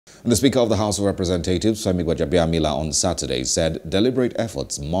And the Speaker of the House of Representatives, Femi Gbajabiamila, on Saturday said deliberate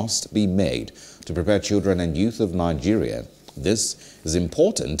efforts must be made to prepare children and youth of Nigeria. This is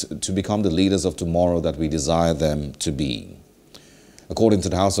important to become the leaders of tomorrow that we desire them to be. According to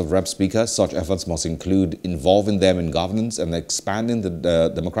the House of Rep Speaker, such efforts must include involving them in governance and expanding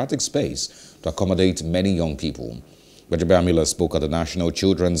the democratic space to accommodate many young people. Gbajabiamila spoke at the National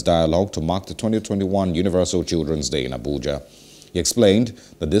Children's Dialogue to mark the 2021 Universal Children's Day in Abuja. He explained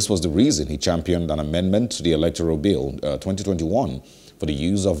that this was the reason he championed an amendment to the Electoral Bill 2021 for the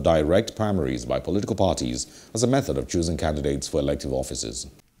use of direct primaries by political parties as a method of choosing candidates for elective offices.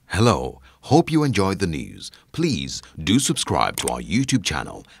 Hello, hope you enjoyed the news. Please do subscribe to our YouTube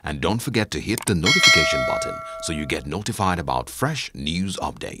channel and don't forget to hit the notification button so you get notified about fresh news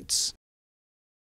updates.